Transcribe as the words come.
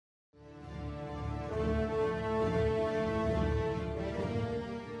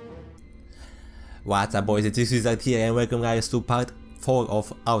What's up, boys, it's xWizard here and welcome guys to part 4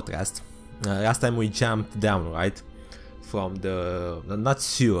 of Outlast. Last time we jumped down, right? From the not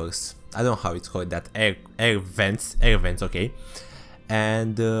sewers, I don't know how it's called, that air vents, okay.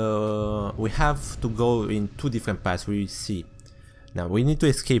 And we have to go in two different paths, we see. Now we need to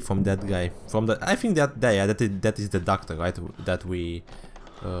escape from that guy, from the, I think that is the doctor, right, that we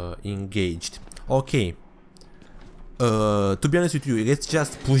engaged. Okay. To be honest with you, let's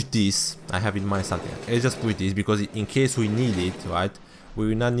just push this. I have in mind something. Let's just push this because in case we need it, right, we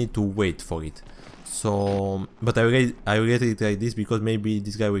will not need to wait for it. So, but I read it like this because maybe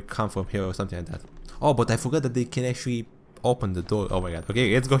this guy will come from here or something like that. Oh, but I forgot that they can actually open the door. Oh my god.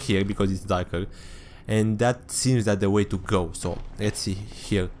 Okay, let's go here because it's darker, and that seems that the way to go. So let's see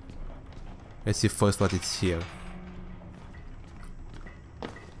here. Let's see first what it's here.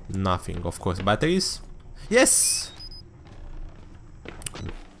 Nothing, of course. Batteries. Yes.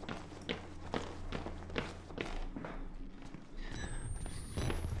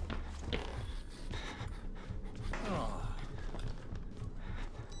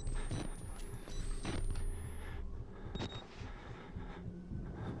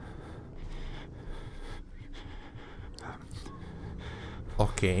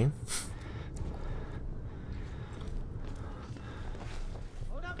 Okay.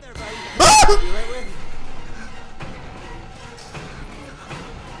 Hold up there, buddy. Ah! You right with?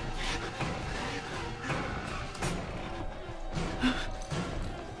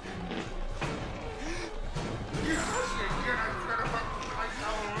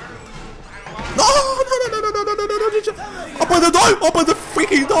 No! Open the door! Open the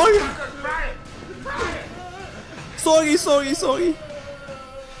freaking door! Sorry.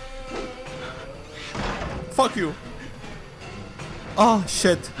 Fuck you. Oh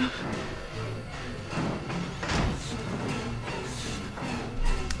shit.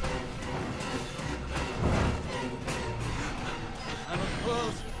 I'm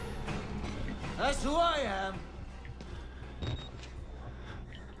close. That's who I am.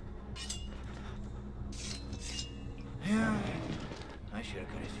 Yeah, I should have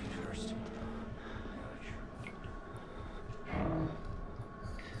cut his feet first.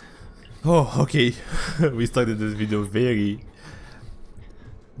 Oh, okay. We started this video very...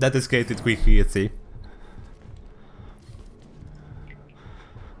 That escalated quickly, let's say.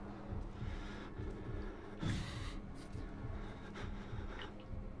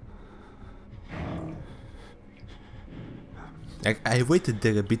 I waited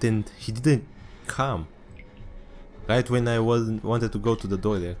there a bit and he didn't come. Right when I wanted to go to the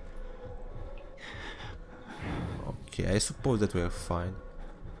door there. Okay, I suppose that we're fine.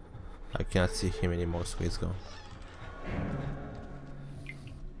 I cannot see him anymore, so let's go.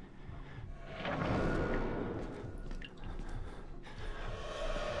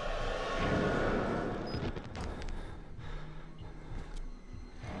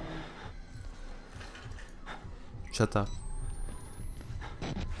 Shut up.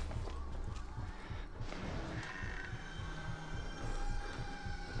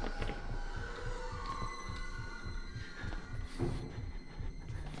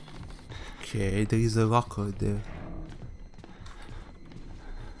 Okay, there is a locker there.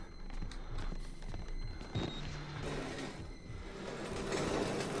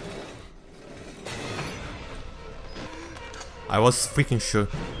 I was freaking sure.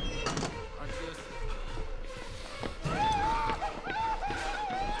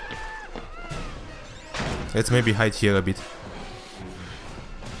 Let's maybe hide here a bit.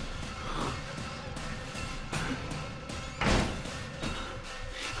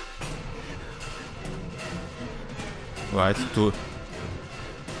 Right, to...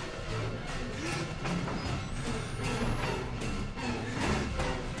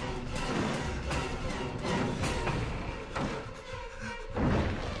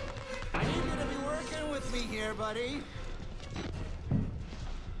 I need you to be working with me here, buddy.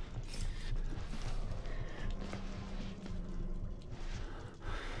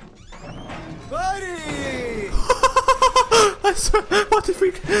 Buddy! I swear, what the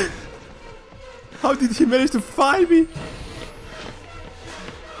freak? How did he manage to find me?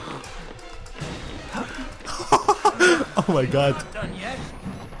 Oh my god. Not done yet.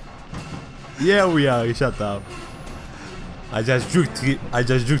 Yeah, we are. Shut up. I just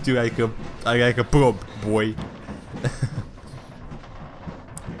juked you like a pro boy.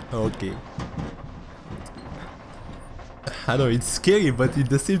 Okay. I know it's scary, but at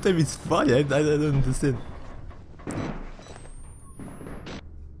the same time it's funny. I don't understand.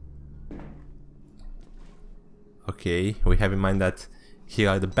 Okay, we have in mind that here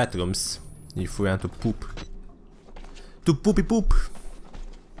are the bathrooms if we want to poop. To poopy poop.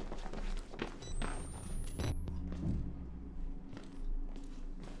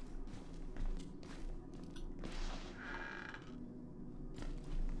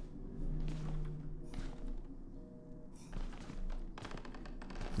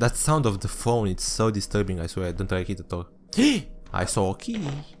 That sound of the phone, it's so disturbing, I swear, I don't like it at all. I saw a key.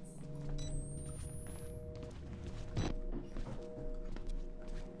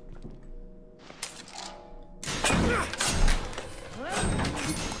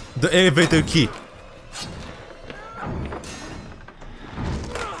 The elevator key.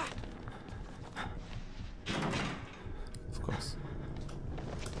 Of course.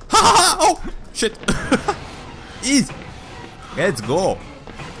 Ha ha ha! Oh! Shit! Easy! Let's go!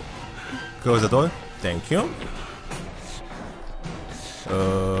 Close the door. Thank you.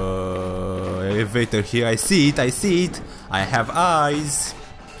 Elevator here. I see it. I see it. I have eyes.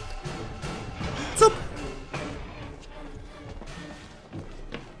 Zoop.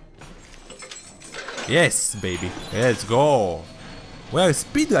 Yes, baby. Let's go. We are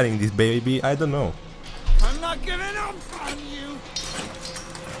speedrunning this, baby. I don't know. I'm not giving up on you.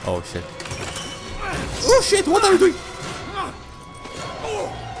 Oh shit. Oh shit! What are you doing?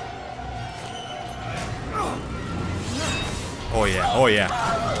 Oh yeah, oh yeah.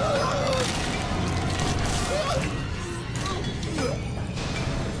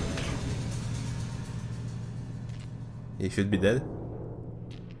 He should be dead.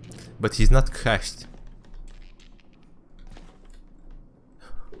 But he's not crashed.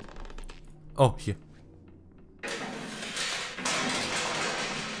 Oh, here.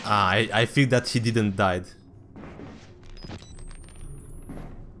 Ah, I feel that he didn't died.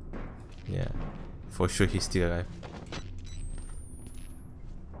 Yeah, for sure he's still alive.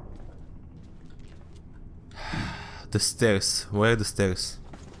 The stairs. Where are the stairs?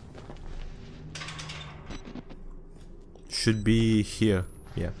 Should be here.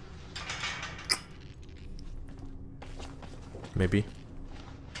 Yeah. Maybe.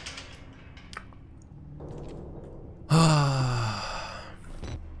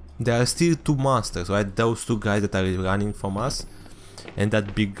 There are still two monsters, right? Those two guys that are running from us, and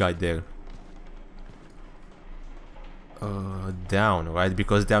that big guy there. Down, right?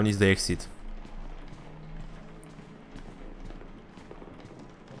 Because down is the exit.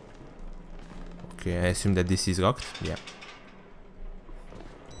 Okay, I assume that this is locked. Yeah.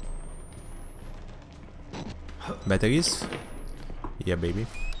 Batteries? Yeah, baby.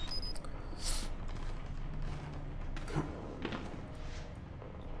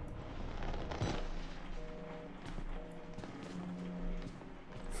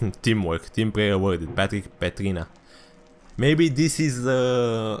 Teamwork, team player awarded, Patrick Petrina. Maybe this is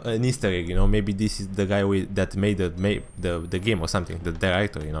an Easter egg, you know. Maybe this is the guy that made the game or something, the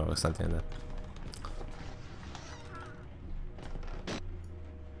director, you know, or something like that.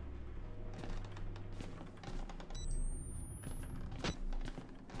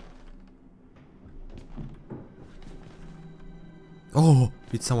 Oh,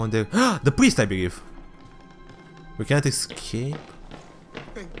 it's someone there. The priest, I believe. We cannot escape.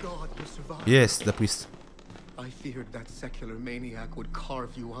 Thank God you survived. Yes, the priest. I feared that secular maniac would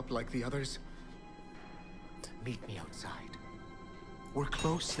carve you up like the others. Meet me outside. We're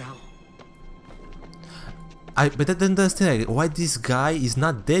close now. But I don't understand, like, why this guy is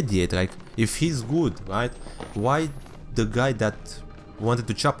not dead yet. Like, if he's good, right? Why the guy that wanted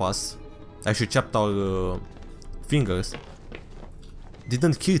to chop us, actually chopped our fingers,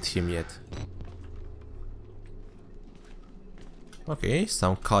 didn't kill him yet? Okay,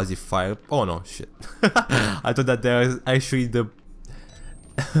 some quasi fire. Oh no, shit. I thought that there was actually the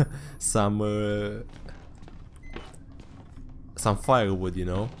some firewood, you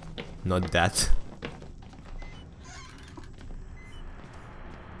know, not that.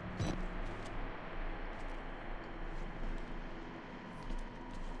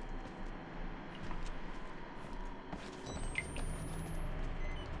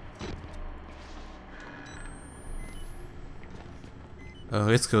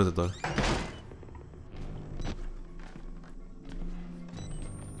 Let's close the door.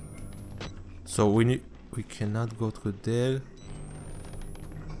 So we cannot go through there.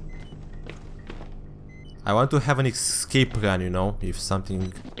 I want to have an escape run, you know, if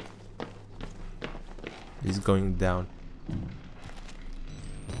something is going down.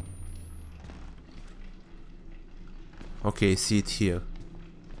 Okay, see it here.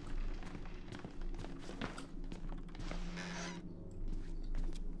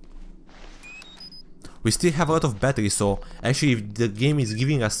 We still have a lot of batteries, so actually if the game is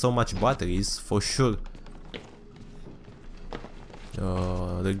giving us so much batteries, for sure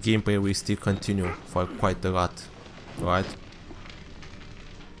the gameplay will still continue for quite a lot, right?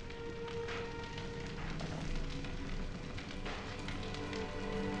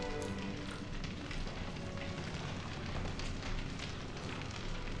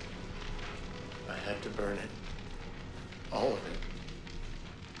 I had to burn it. All of it.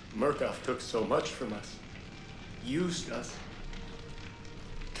 Murkoff took so much from us. Used us.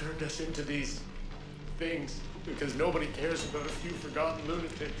 Turned us into these things because nobody cares about a few forgotten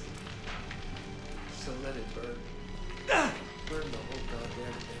lunatics. So let it burn. Burn the whole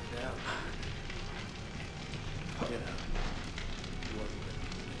goddamn thing down. Get out. You wasn't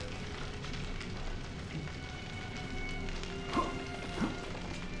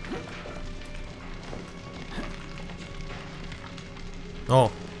Oh.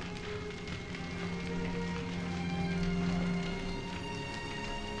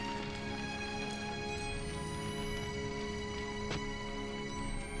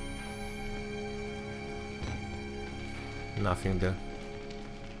 Nothing there.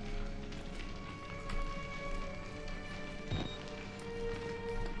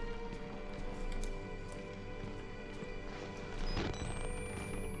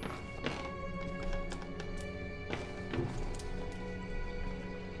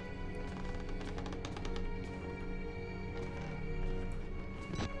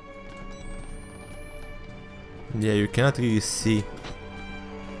 Yeah, you cannot really see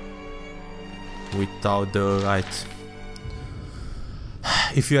without the light.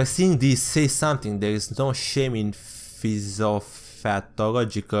 If you are seeing this, say something. There is no shame in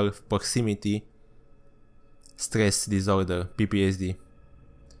physiopathological proximity stress disorder, PTSD.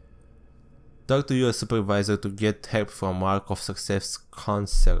 Talk to your supervisor to get help from Mark of Success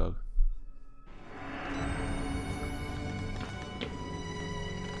counselor.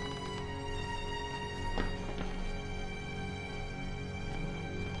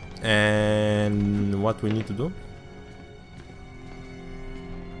 And what we need to do?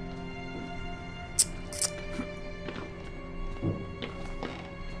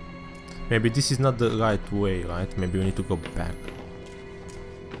 Maybe this is not the right way, right? Maybe we need to go back.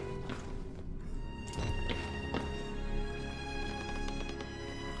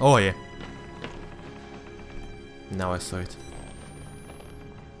 Oh yeah. Now I saw it.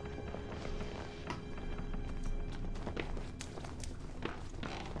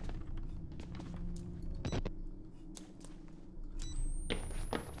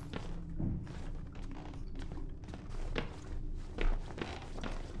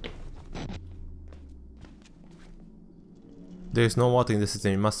 There is no water in the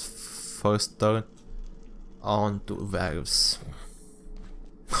system. You must first turn on to valves.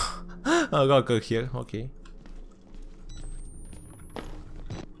 A rocker here, okay.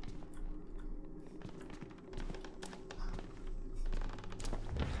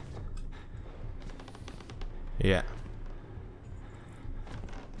 Yeah.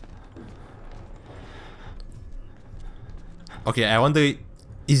 Okay, I wonder.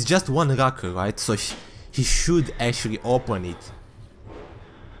 It's just one rocker, right? So he should actually open it.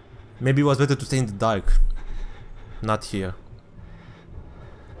 Maybe it was better to stay in the dark. Not here.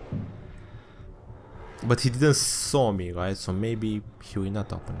 But he didn't saw me, right? So maybe he will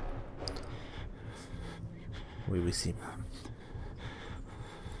not open it. We will see.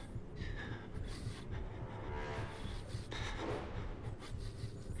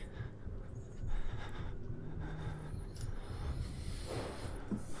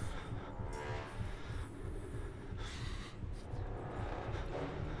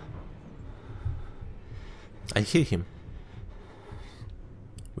 I hear him.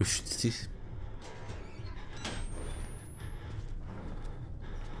 We should see.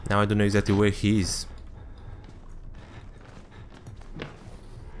 Now I don't know exactly where he is.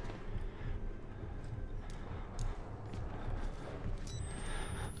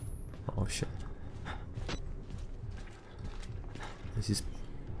 Oh shit. This is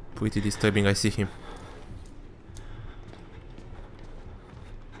pretty disturbing. I see him.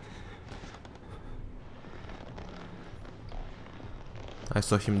 I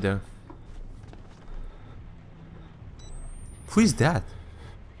saw him there. Who is that?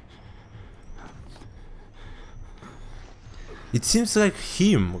 It seems like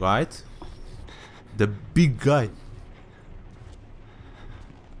him, right? The big guy.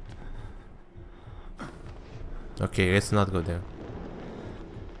 Okay, let's not go there.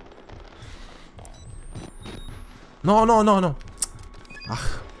 No, no, no, no.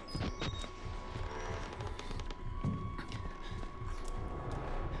 Ah.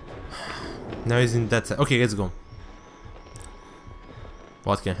 Now he's in that side. Okay, let's go.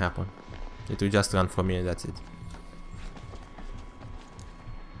 What can happen? It will just run from me and that's it.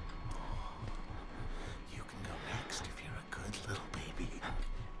 You can go next if you're a good little baby.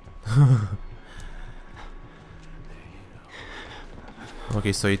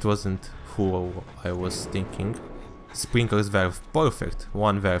 Okay, so it wasn't who I was thinking. Sprinkles valve. Perfect.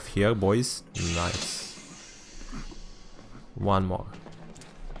 One valve here, boys. Nice. One more.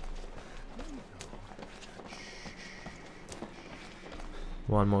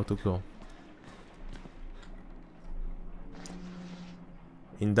 One more to go.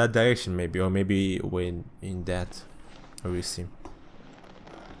 In that direction maybe, or maybe when in that. We will see.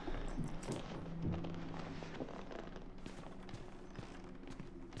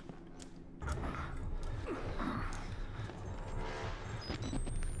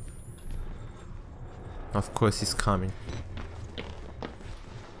 Of course he's coming.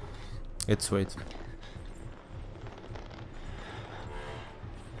 Let's wait.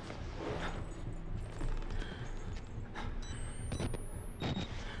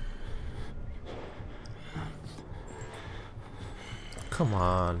 Come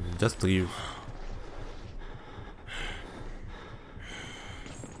on, just leave.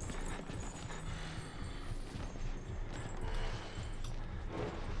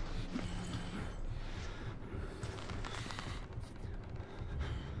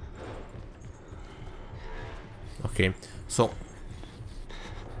 Okay, so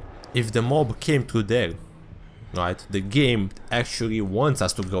if the mob came through there, right, the game actually wants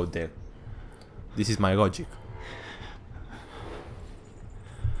us to go there. This is my logic.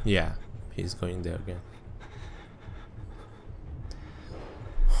 Yeah, he's going there again.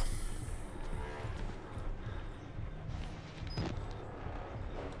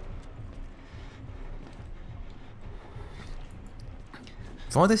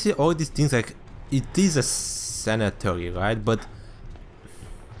 From what I see, all these things, like, it is a sanitary, right? But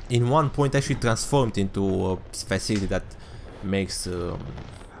in one point actually transformed into a facility that makes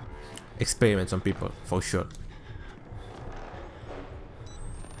experiments on people, for sure.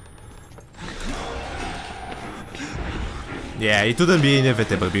 Yeah, it wouldn't be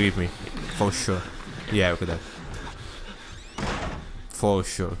inevitable, believe me. For sure. Yeah, look at that. For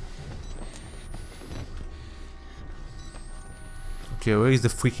sure. Okay, where is the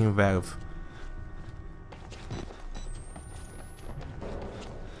freaking valve?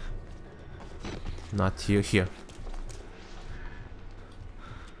 Not here, here.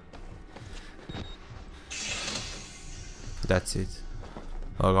 That's it.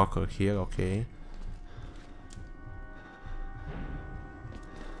 A locker here, okay.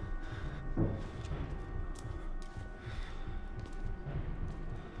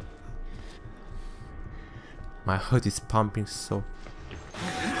 My heart is pumping so.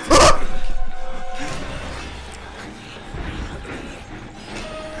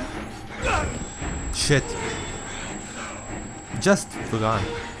 Shit. Just run.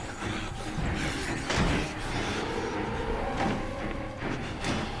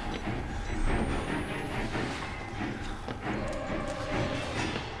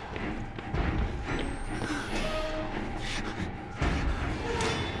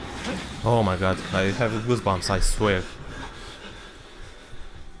 Oh my god, I have goosebumps, I swear.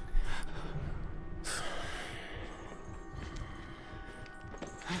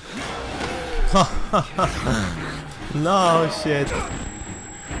 No shit.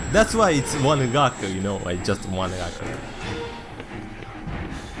 That's why it's one locker, you know, like just one locker.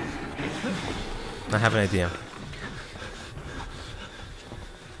 I have an idea.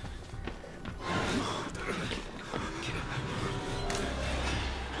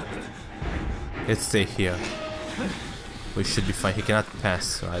 Let's stay here. We should be fine. He cannot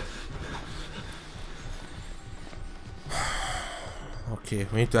pass, right? Okay,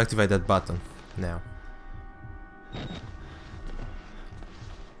 we need to activate that button now.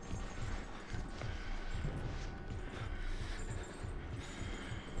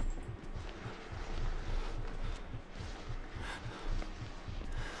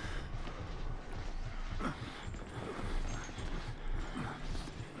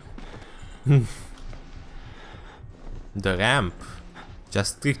 The ramp.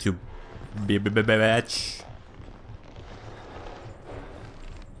 Just tricked you, bitch.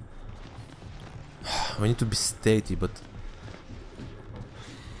 We need to be steady, but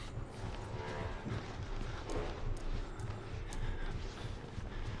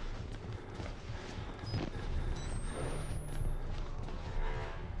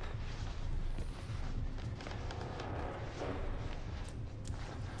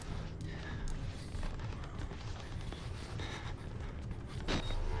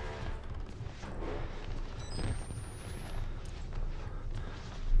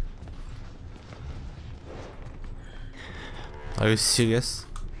are you serious?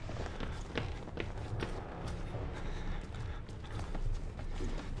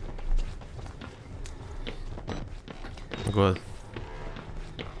 Good.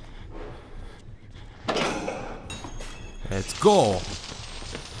 Let's go.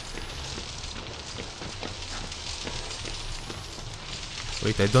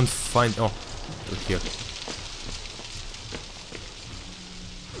 Wait, I don't find. Oh, look here.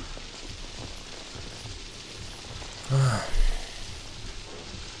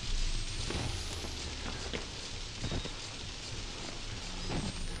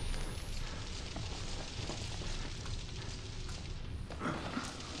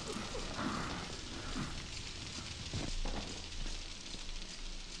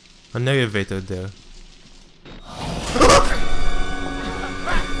 An elevator there.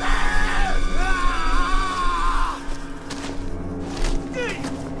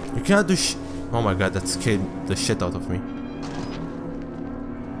 You cannot do oh my god, that scared the shit out of me.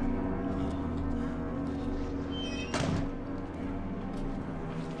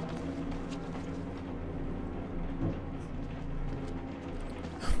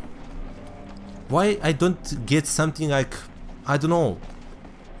 Why I don't get something like, I don't know,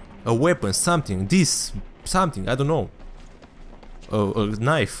 a weapon, something, this, something, I don't know, a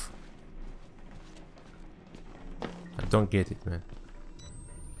knife. I don't get it, man.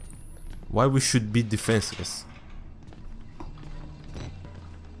 Why we should be defenseless?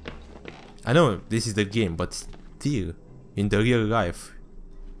 I know this is the game, but still, in the real life,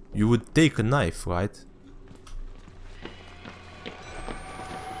 you would take a knife, right?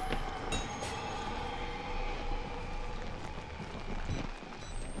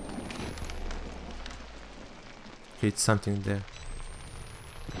 Okay, it's something there.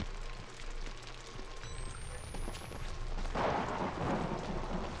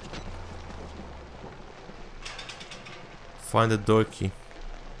 Find the door key.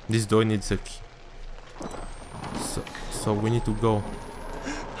 This door needs a key. So we need to go.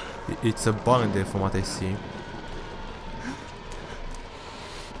 It's a barn there from what I see.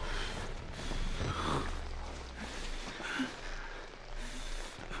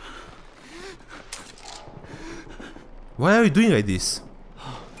 Why are you doing like this?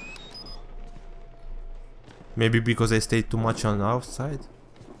 Maybe because I stayed too much on the outside?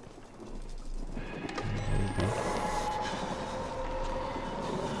 Maybe.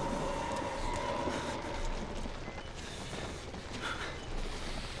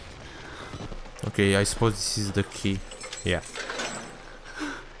 Okay, I suppose this is the key. Yeah.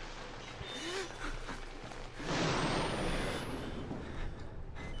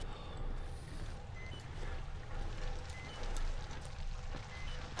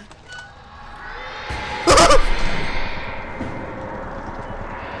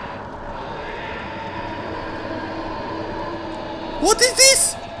 What is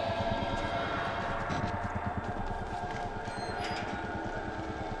this?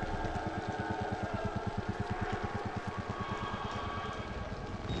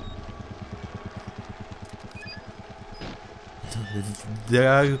 There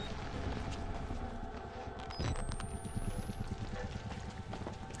are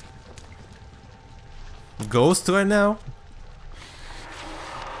ghosts right now?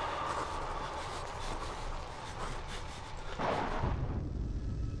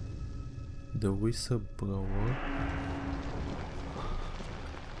 The whistleblower.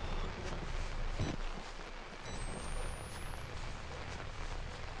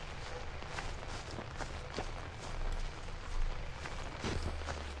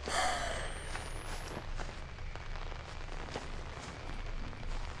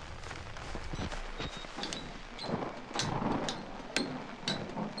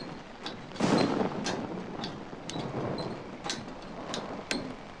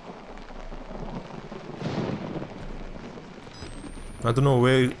 I don't know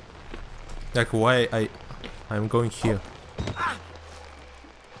where, like why I'm going here.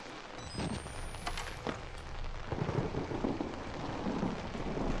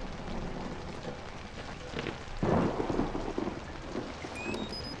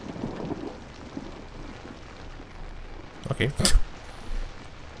 Okay.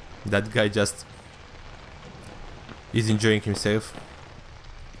 That guy just is enjoying himself.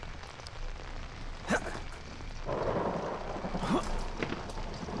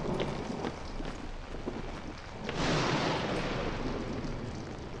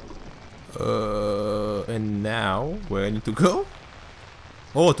 And now, where I need to go?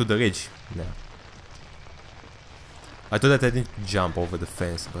 Oh, to the ridge. No. I thought that I didn't jump over the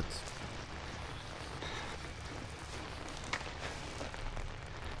fence, but...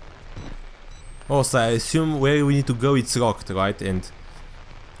 Also, I assume where we need to go it's locked, right? And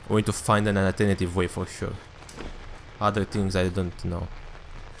we need to find an alternative way for sure. Other things I don't know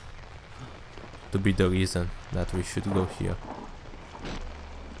to be the reason that we should go here.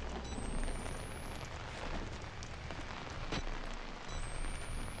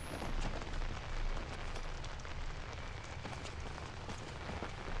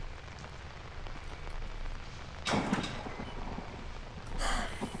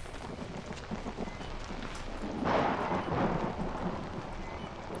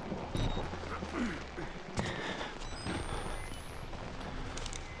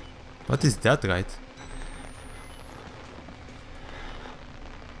 What is that, right?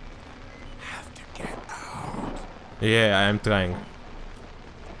 Have to get out. Yeah, I am trying.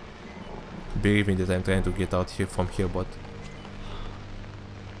 believing that I'm trying to get out here from here, but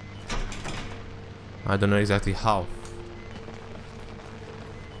I don't know exactly how.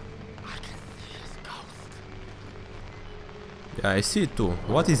 Yeah, I see it too.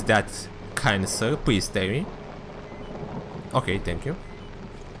 What is that, kind sir? Please tell me. Okay, thank you.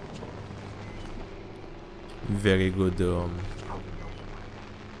 Very good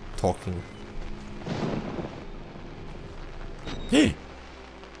talking. Hey!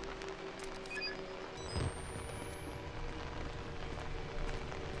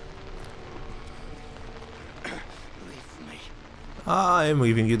 I'm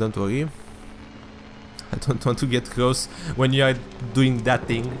leaving you, don't worry. I don't want to get close when you are doing that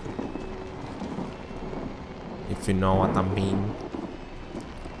thing. If you know what I mean.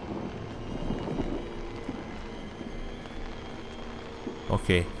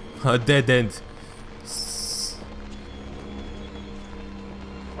 Okay, a dead end.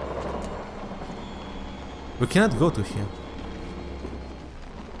 We cannot go to here.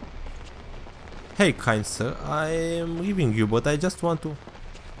 Hey, kind sir, I am leaving you, but I just want to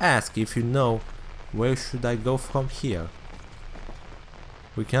ask if you know where should I go from here.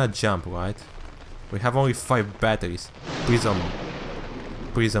 We cannot jump, right? We have only 5 batteries.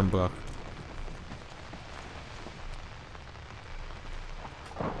 Prison block.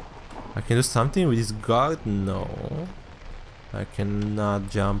 I can do something with this guard? No. I cannot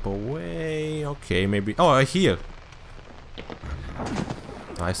jump away. Okay, maybe. Oh, right here.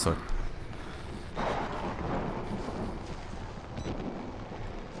 I saw it.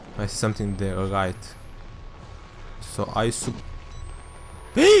 I see something there, right? So I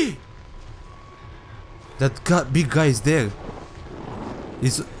Hey! That big guy is there.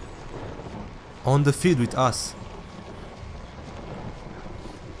 He's on the field with us.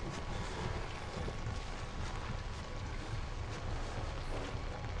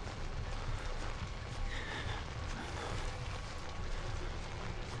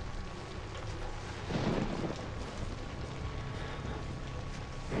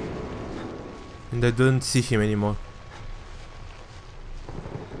 And I don't see him anymore.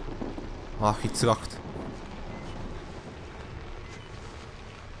 Ah, it's locked.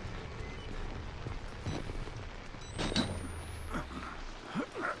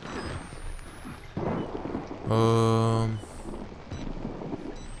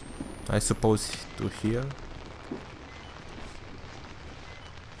 I suppose to here.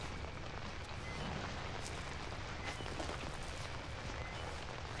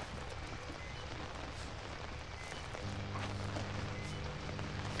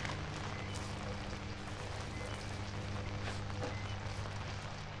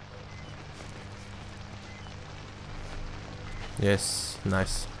 Yes,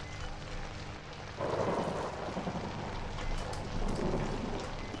 nice.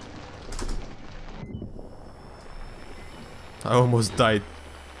 I almost died.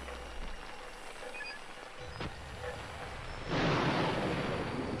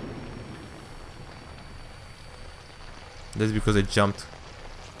 That's because I jumped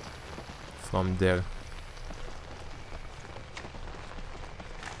from there.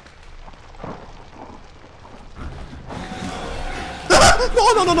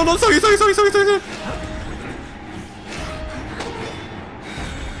 No, sorry.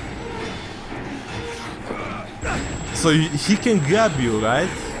 So he can grab you, right?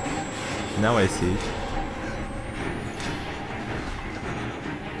 Now I see.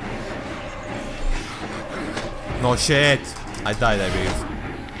 No shit! I died, I believe.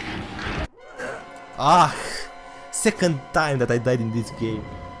 Ah! Second time that I died in this game.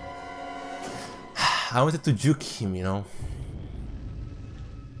 I wanted to juke him, you know.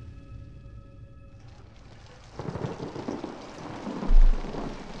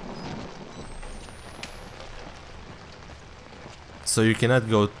 So you cannot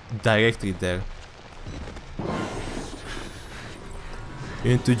go directly there.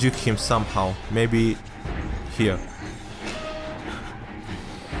 You need to juke him somehow. Maybe here.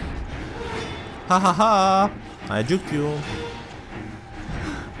 Ha ha ha! I juked you.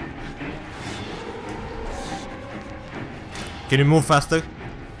 Can you move faster?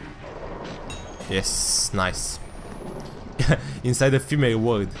 Yes, nice. Inside the female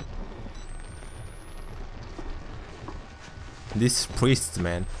world. This priest,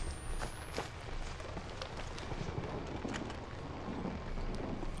 man.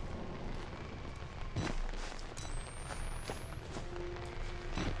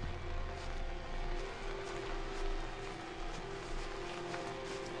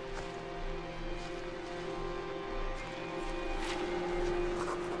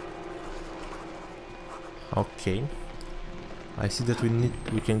 Okay. I see that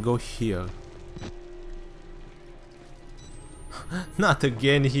we can go here. Not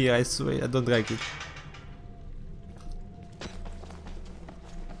again here, I swear, I don't like it.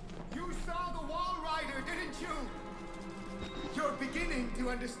 You saw the Wall Rider, didn't you? You're beginning to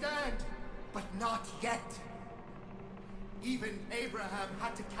understand, but not yet. Even Abraham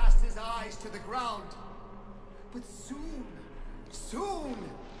had to cast his eyes to the ground. But soon, soon,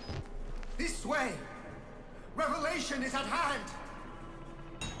 this way, revelation is at hand.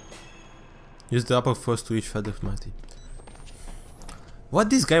 Use the upper force to reach Father Marty. What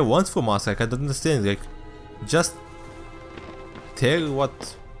this guy wants from us, like, I don't understand, like, just tell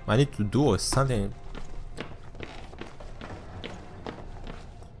what I need to do or something.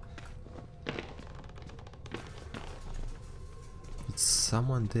 It's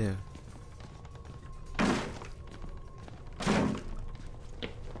someone there.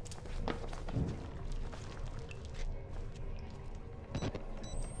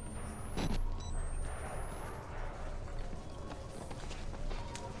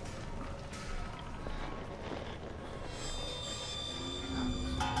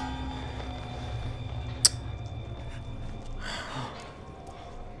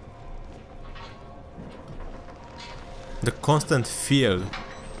 The constant fear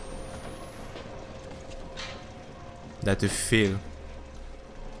that you feel,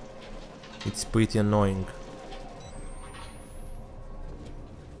 it's pretty annoying.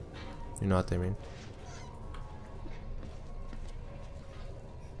 You know what I mean?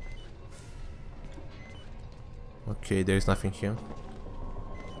 Okay, there is nothing here.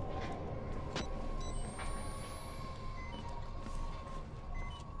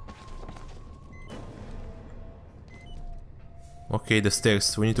 Okay, the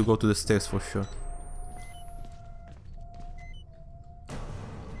stairs. We need to go to the stairs for sure.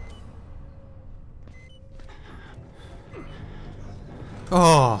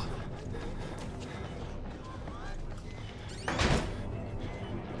 Oh!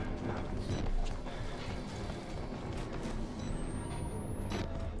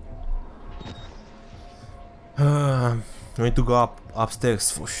 We need to go upstairs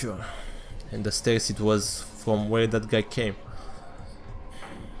for sure. And the stairs, it was from where that guy came.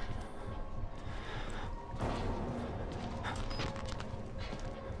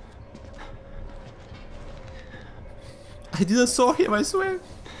 I didn't saw him, I swear.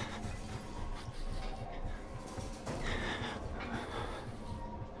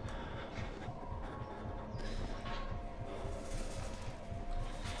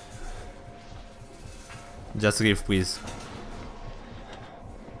 Just leave, please.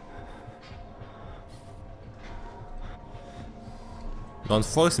 Don't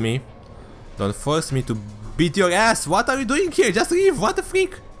force me. Don't force me to beat your ass. What are you doing here? Just leave. What the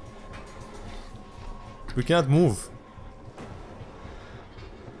freak? We cannot move.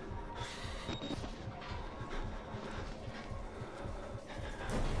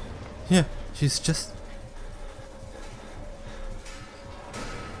 Yeah, she's just...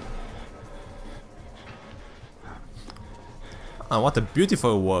 Ah, what a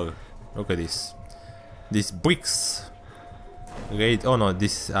beautiful wall. Look at this. These bricks. Great. Oh no,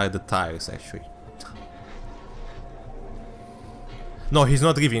 these are the tires actually. No, he's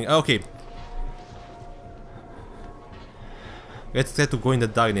not leaving. Okay. Let's try to go in the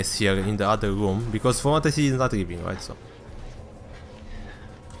darkness here in the other room, because from what I see he's not leaving, right? So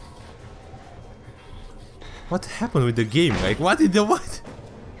what happened with the game? Like, what did the what?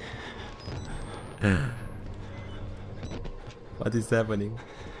 What is happening?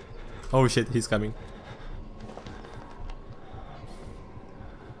 Oh shit, he's coming.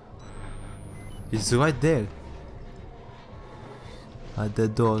 He's right there. At the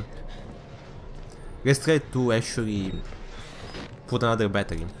door. Let's try to actually put another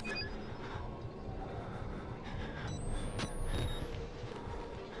battery.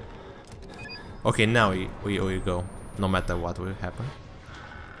 Okay, now we go. No matter what will happen.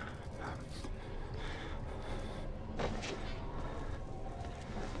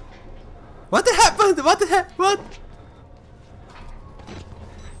 What happened? What the heck? What?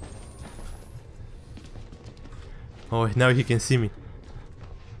 Oh, now he can see me.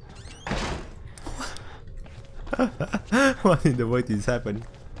 What in the world is happening?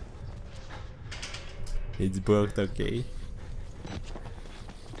 It's broke, okay.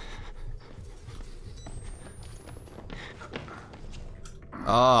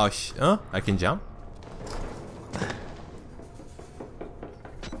 Oh, huh? I can jump?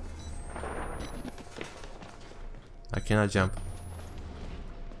 I cannot jump.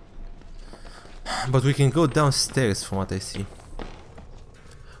 But we can go downstairs from what I see.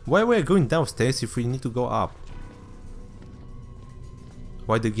 Why we're going downstairs if we need to go up?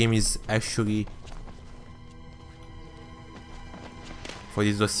 Why the game is actually for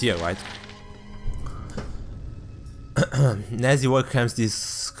this dossier, right? Nazi Warcraft's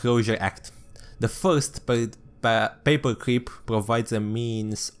Disclosure Act. The first paperclip provides a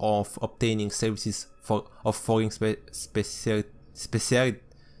means of obtaining services of foreign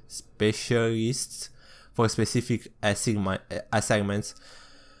specialists for specific assignments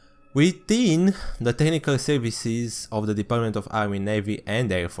within the technical services of the Department of Army, Navy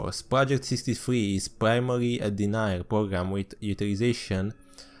and Air Force. Project 63 is primarily a denial program with utilization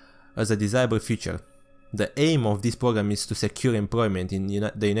as a desirable future. The aim of this program is to secure employment in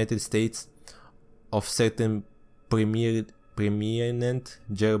the United States of certain preeminent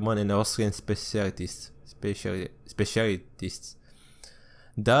German and Austrian specialists,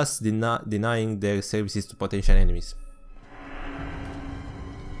 thus denying their services to potential enemies.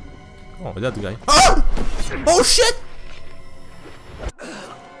 Oh, that guy. Ah! Oh shit!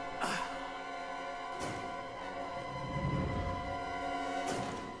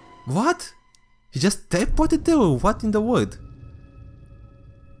 What? He just teleported there or what in the world?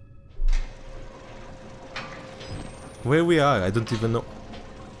 Where we are, I don't even know.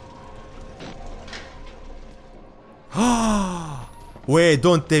 Wait,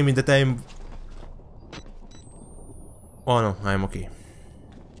 don't tell me that I'm... Oh no, I'm okay.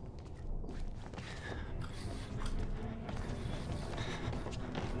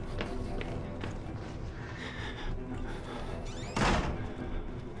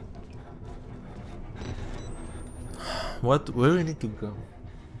 What? Where do we need to go?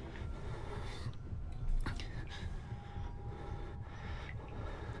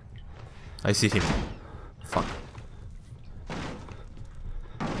 I see him. Fuck.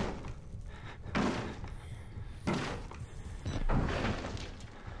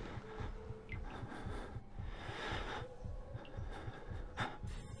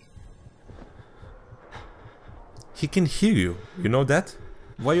 He can hear you. You know that?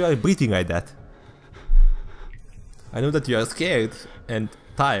 Why you are breathing like that? I know that you are scared and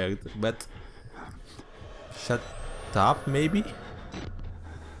tired, but shut up, maybe?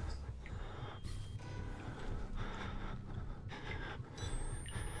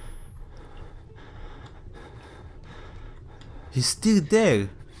 He's still there.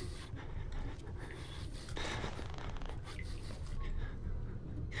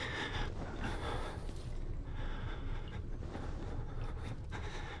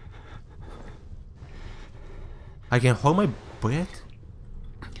 I can hold my breath.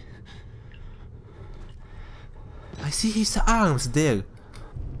 I see his arms there.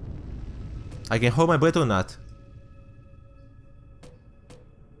 I can hold my breath or not.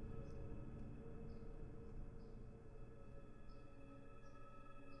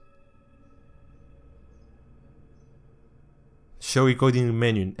 Show recording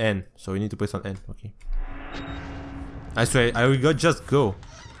menu N. So we need to press on N. Okay. I swear, I will just go.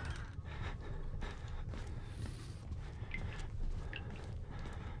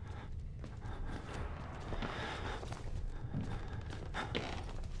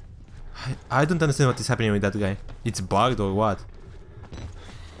 I don't understand what is happening with that guy. It's bugged or what?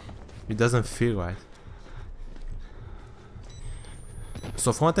 It doesn't feel right.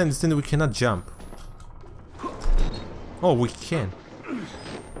 So from what I understand, we cannot jump. Oh, we can.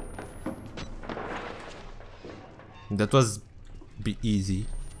 That was be easy.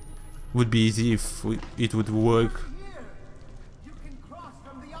 Would be easy if it would work. You can cross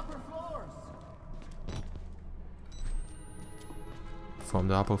from the upper floors. From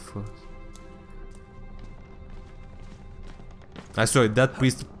the upper floors. I saw that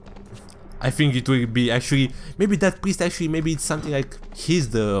priest. I think it will be actually maybe that priest actually maybe it's something like he's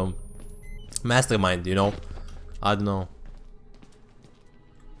the mastermind, you know. I don't know.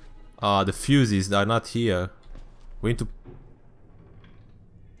 The fuses are not here. We need to.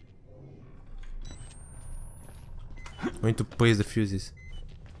 We need to place the fuses.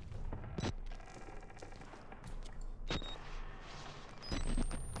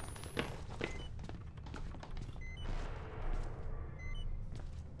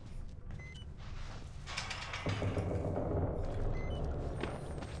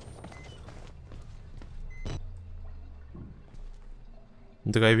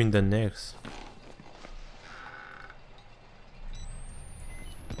 Driving the next.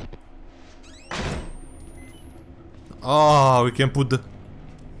 Oh, we can put the...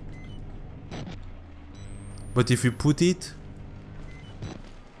 But if we put it...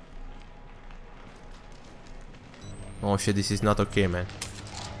 Oh shit, this is not okay, man.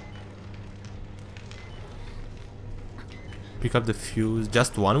 Pick up the fuse.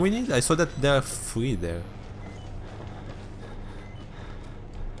 Just one we need? I saw that there are 3 there.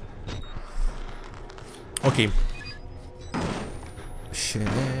 Okay.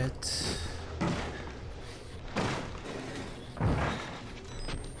 Shit.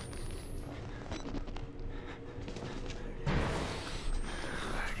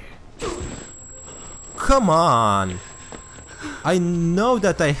 Come on! I know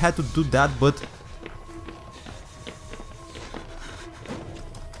that I had to do that, but...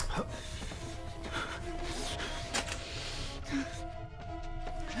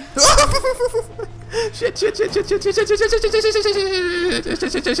 Shit, shit, shit, shit, shit, shit, shit, shit, shit,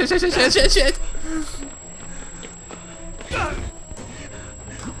 shit, shit, shit, shit.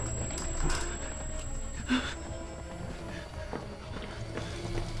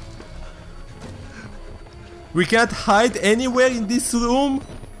 We can't hide anywhere in this room.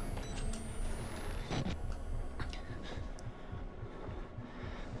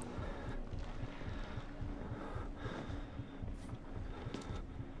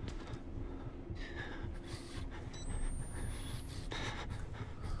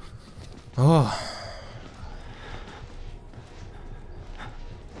 Oh.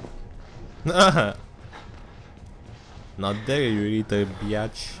 Not there, you little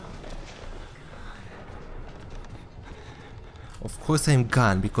biatch. Of course I'm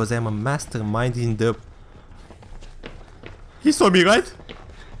gone, because I'm a mastermind in the... He saw me, right?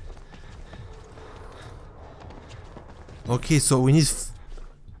 Okay, so we need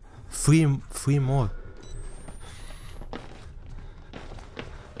three more.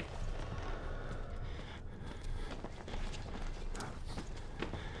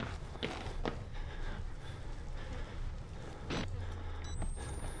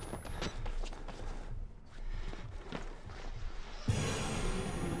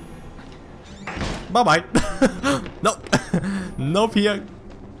 Bye bye. No. Nope here.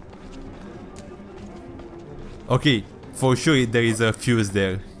 Okay, for sure there is a fuse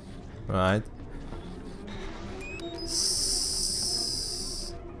there. Right.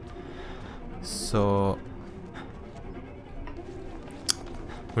 So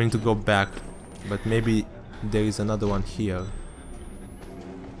we need to go back, but maybe there is another one here.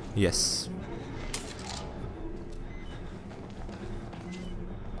 Yes.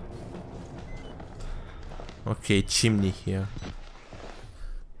 Okay, chimney here.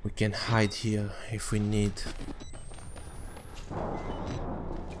 We can hide here if we need.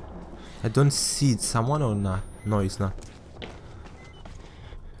 I don't see someone or not. No, it's not.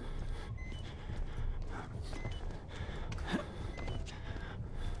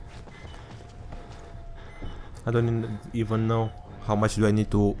 I don't even know how much do I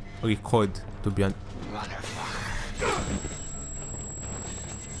need to record to be on.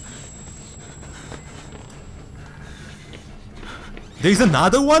 There's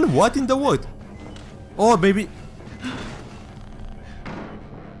another one? What in the world? Oh, baby.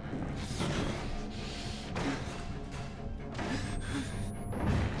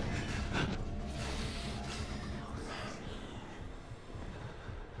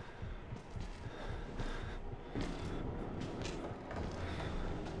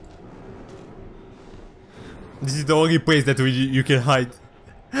 This is the only place that you can hide.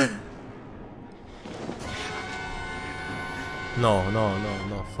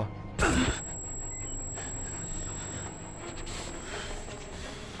 No, fuck.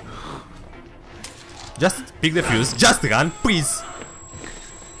 Just pick the fuse, just run, please.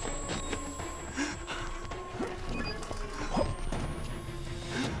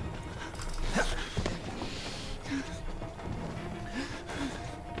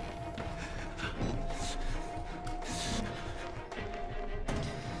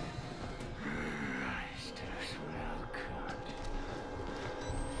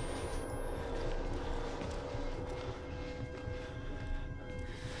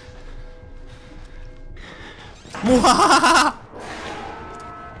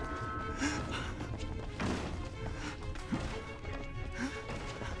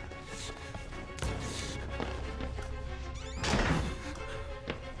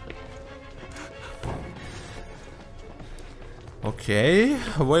 Okay,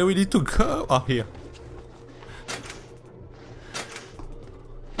 where we need to go? Oh, here.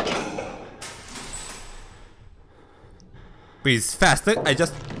 Please, faster, I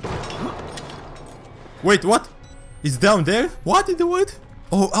just... Wait, what? It's down there? What in the world?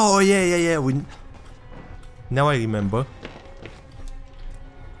 Oh, yeah, we... Now I remember.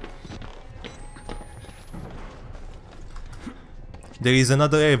 There is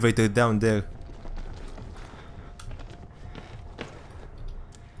another elevator down there.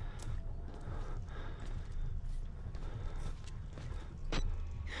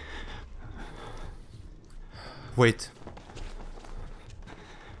 Wait.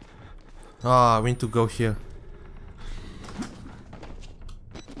 Ah, we need to go here.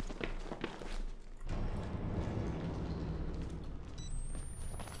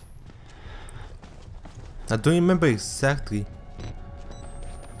 I don't remember exactly.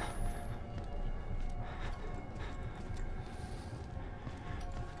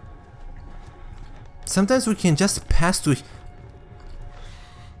 Sometimes we can just pass to.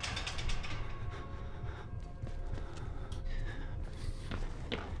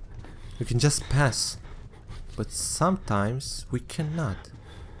 We can just pass, but sometimes we cannot.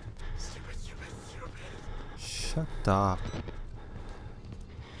 Shut up.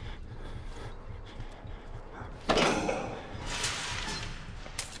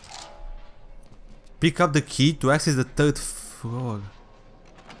 Pick up the key to access the 3rd floor.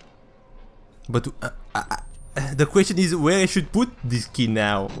 But the question is where I should put this key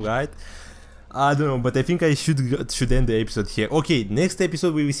now, right? I don't know, but I think I should end the episode here. Okay, next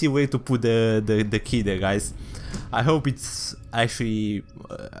episode we will see where to put the key there, guys. I hope it's actually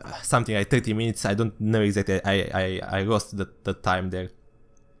something like 30 minutes. I don't know exactly. I lost the time there.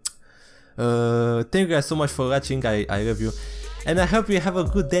 Thank you guys so much for watching. I love you, and I hope you have a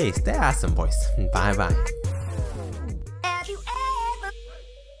good day. Stay awesome, boys. Bye bye.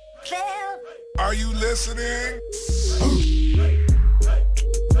 Are you listening?